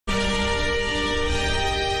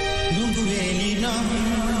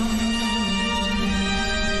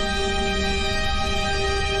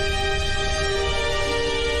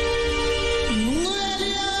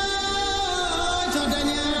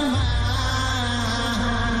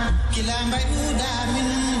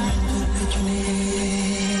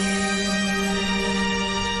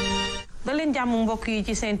jàmm mbokk yi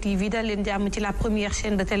ci Sen TV dal leen jàmm ci la première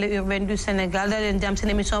chaîne de télé urbaine du Sénégal dal leen jàmm seen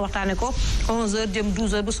émission waxtaane ko 11h jëm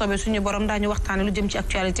 12h bu soobee suñu borom daañu waxtaane lu jëm ci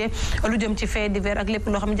actualité lu jëm ci fait divers ak lépp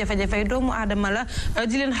loo xam ne jafe-jafe doomu aadama la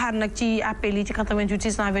di leen xaar nag ci appel yi ci 88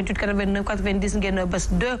 628 89 90 ngeen bés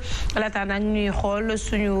 2 laata nag ñuy xool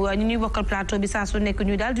suñu ñu ñuy bokkal plateau bi saa su nekk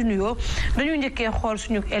ñuy daal di nuyoo dañuy njëkkee xool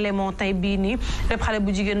suñu élément tey bii nii lépp xale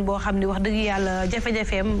bu jigéen boo xam ni wax dëgg yàlla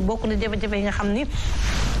jafe-jafeem bokk na jafe-jafe yi nga xam ni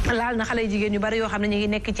laal na xale jigéen yu bari yoo xam ne ñu ngi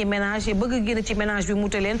nekk ci ménage bëgg a génn ci ménage bi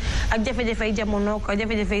mute leen ak jafe-jafey jamono ko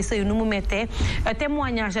jafe-jafey sëy nu mu mettee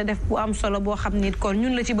témoignage la def bu am solo boo xam ni kon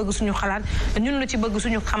ñun la ci bëgg suñu xalaat ñun la ci bëgg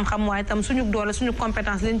suñu xam-xam waaye tam suñu doole suñu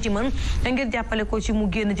compétence leen ci mën ngir jàppale ko ci mu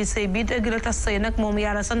génn ci sëy bi dëgg la tas sëy nag moom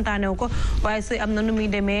yàlla santaanew ko waaye sëy am na nu muy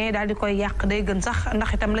demee daal di koy yàq day gën sax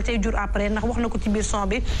ndax itam la cay jur après ndax wax na ko ci biir son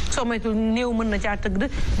bi soo moytul néew mën na caa tëgg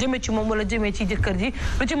jëmee ci moom wala jëmee ci jëkkër ji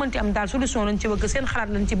lu ci mënti am daal solution lañ ci bëgg seen xalaat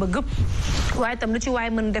lañ ci bëgg waaye itam lu ci waaye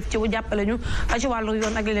mën def ci jàppale ñu ci wàllu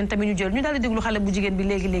yoon ak leen tamit ñu jël ñu daal di déglu xale bu jigéen bi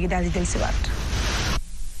léegi daal di jël si waat.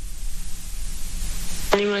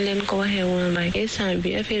 ni ma leen ko waxee woon rek instant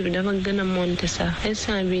bi affaire bi dafa gën a monter sax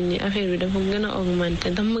instant bi ni affaire bi dafa gën a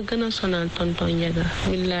augmenter dafa ma gën a sonal tonton Ndiaga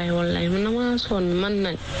billahi wallahi man dama sonn man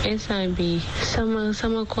nag instant bi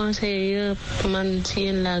sama conseil yëpp man si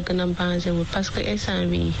yéen laa gën a basé wu parce que instant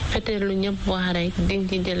bi peut-être lu ñëpp wax rek dinga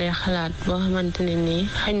ci jëlee xalaat boo xamante ne nii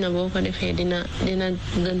xañ na boo ko defee dina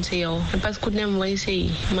gën si yow parce que ku dem way sëy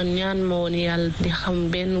man ñaan ma woon yàlla di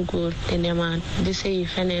xam benn góor di demaat di sëy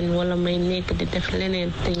feneen wala may nekk di def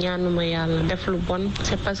leneen te ñaanuma yàlla def lu bon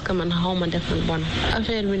c'est parce que man xawma def lu bon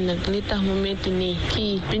affaire bi nag li tax mu metti nii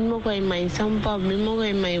kii biñ ma koy may sama papa bi ma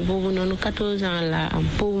koy may boobu noonu 14 ans laa am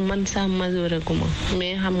boobu man sax majoré gu ma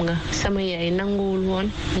mais xam nga sama yaay nanguwul woon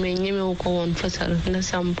mais ñemewu ko woon fësal na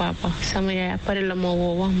sama papa sama yaay après la ma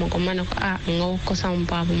woo wax ma ko ma ne ko nga wax ko sama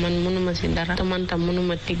papa man mënuma si dara te man tam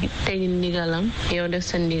mënuma tegi ndigalam yow def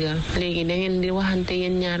sa ndigal léegi da ngeen di waxante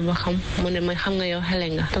yéen ñaar ba xam mu ne ma xam nga yow xale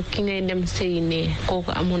nga te ki ngay dem sëy nee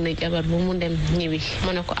kooku amoon na jabar bu mu dem ñibbi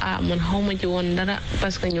ma ne ko man xawma ci woon dara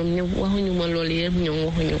parce que ñoom ñëpp waxuñu ma loolu yëpp ñoom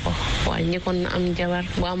waxuñu ko waaye ñekkoon na am jabar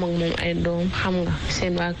bu am ak moom ay doom xam nga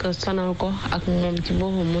seen waa kër sonal ko ak moom ci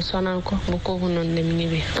boppam mu sonal ko ba kooku noonu dem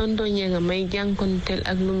ñibbi tonton Ndiaga may jànkonteel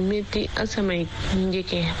ak lu métti ak samay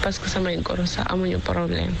njëkkee parce que samay goro sax amuñu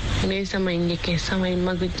problème mais samay njëkkee samay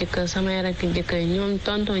mag jëkkër samay rakk jëkkër ñoom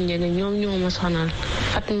tonton Ndiaga ñoom ñoo ma sonal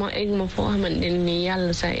fat ma egg ma foo xamante ni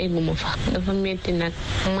yàlla sax egguma fa dafa métti nag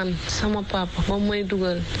man sama papa ba mooy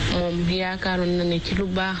dugal moom yaakaaroon na ne ci lu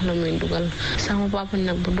baax la muy dugal sama papa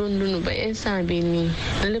nag bu doon dund ba instant bi nii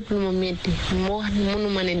lépp lu ma metti moo wax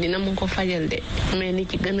mënuma ne dina ma ko fajal de mais li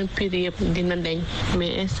ci gën a pire yëpp dina deñ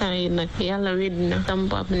mais instant yi nag yàlla weddi na sama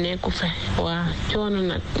papa nekku fe waa coono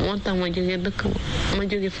nag moo tax ma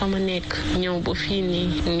jóge fa ma nekk ñëw ba fii nii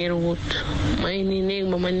ngir wut may nii néeg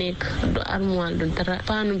ba ma nekk du armoire du dara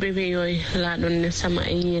paanu bébé yooyu laa doon ne sama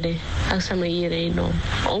ay yére ak sama yére yi doom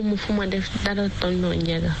awma fu ma def dara tonton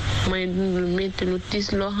Ndiaga may dund lu métti lu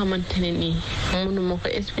tiis loo xamante ne nii mënuma ko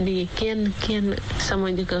expliquer kenn sama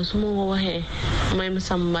jëkkër su ma ko waxee may ma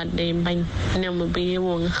sama baat day bañ ne ma ba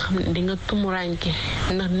yewoo nga xam ne di nga tumuraanke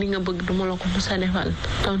ndax li nga bëgg duma la ko musa defal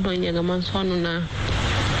tonton Ndiaga man sonn naa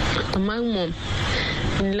te maag moom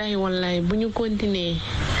billahi wallahi bu ñu continuer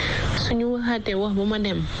suñu waxaatee wax ba ma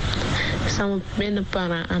dem sama benn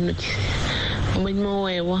parent àndu ci bañ ma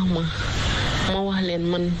wooyee wax ma wax leen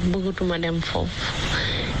man bëggatuma dem foofu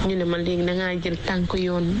ñu ne ma léegi dangaa jël tànk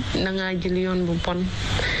yoon dangaa jël yoon bu bon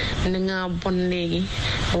dangaa bon léegi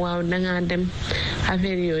waaw dangaa dem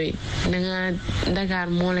affaire yooyu dangaa Dakar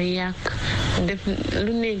moo la yàq def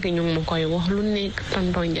lu nekk ñu ngi ma koy wax lu nekk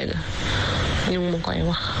tonton Ndiaga ñu ngi ma koy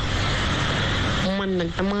wax man nag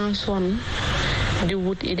dama sonn di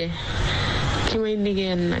wut idée ki may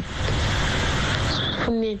liggéeyal nag fu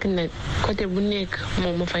nekk nag côté bu nekk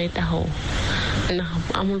moom ma fay taxaw ndax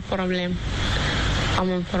amul problème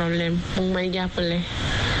mu may jàppale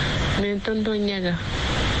mais tonton Ndiaga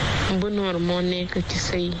bonheur moo nekk ci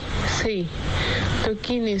sëy te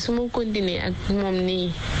kii nii su ma continuer ak moom nii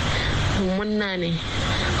mën naa ne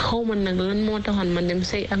xawma nag lan moo taxoon ma dem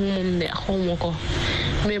sëy ak moom de xawma ko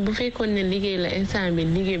mais bu fekkoon ne liggéey la instant bi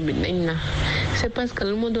liggéey bi dañ na c'est parce que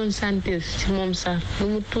lu ma doon sentir ci moom sax lu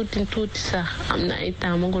mu tuuti sax am na ay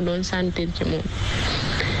temps ma ko doon sentir ci moom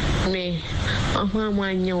mais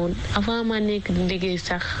avant ma nekk di liggéey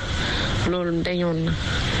sax loolu dañoon na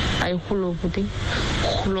ay xuloo guddi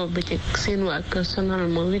xuloo bëccëg seen waa kër sonal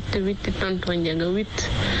ma witti tonton Ndiaga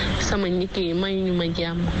sama njëkk yi mayuñu ma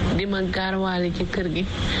jàmm di ma gaarwaale ci kër gi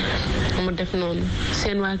mu def noonu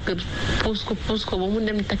seen waa kër puus ko ba mu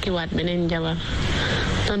dem takkiwaat beneen jabar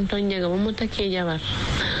tonton Njaga ba mu takkee jabar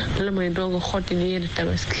la may doog a xotti yére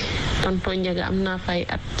tabaski tonton Njaga am naa fay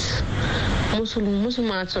at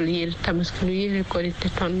musuma sol yére tabaski lu yére korite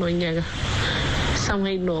tonton Njaga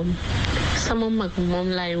samay doom sama mag moom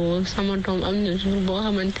laay woo sama doom am na jour boo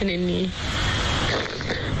xamante ne nii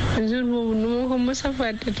jour boobu nu ma ko mës a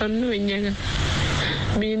fàtte tonton Njaga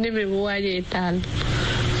bi ñu demee bu waajee taal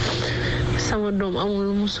sama doom amul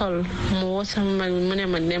lu mu sol mu woo sama mag mu ne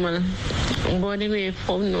ma demal boo demee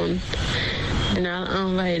foofu noonu dinaa la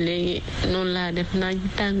envoyé léegi noonu laa def naaj bi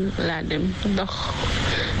tàng laa dem dox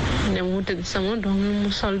dem wutal sama doom lu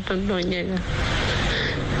mu sol tonton Njaga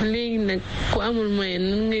léegi nag ku amul moyen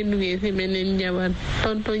nan ngay duggee ci beneen jabar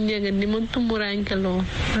tonton Njaga di ma tumuraankeloo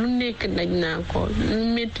lu nekk daj naa ko lu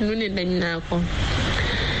metti lu ne daj naa ko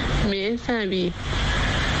mais instant bi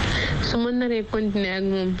su ma naree continuer ak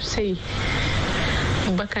moom sëy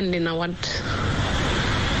bakkan dina wadd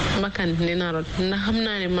bakkan dina rot ndax xam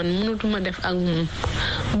naa ne man mënatuma def ak moom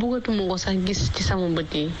bëggatuma ko sax gis ci sama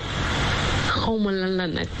bët yi xawma lan la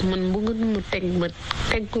nag man bëggatuma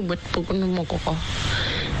teg ko bët bëggatuma ko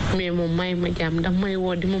mais moom may ma jàmm daf may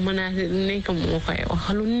woo di ma menacé lu nekk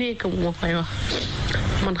moo koy wax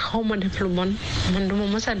man xawma def lu bon man duma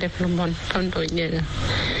mës a def lu bon tonton Njaga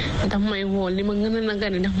daf may woo li ma gën a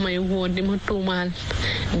nagari daf may woo di ma tuumaal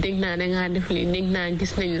dégg naa dangaa def lii dégg naa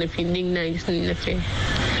gis nañ la fii dégg naa gis nañ la fee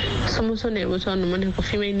su ma sonee ba sonn ma ne ko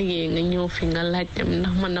fi may liggéey nga ñëw fi nga laajtem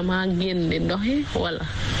ndax man dama génn di doxi wala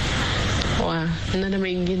waaw na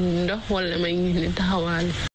damay génn di dox wala damay génn di taxawaale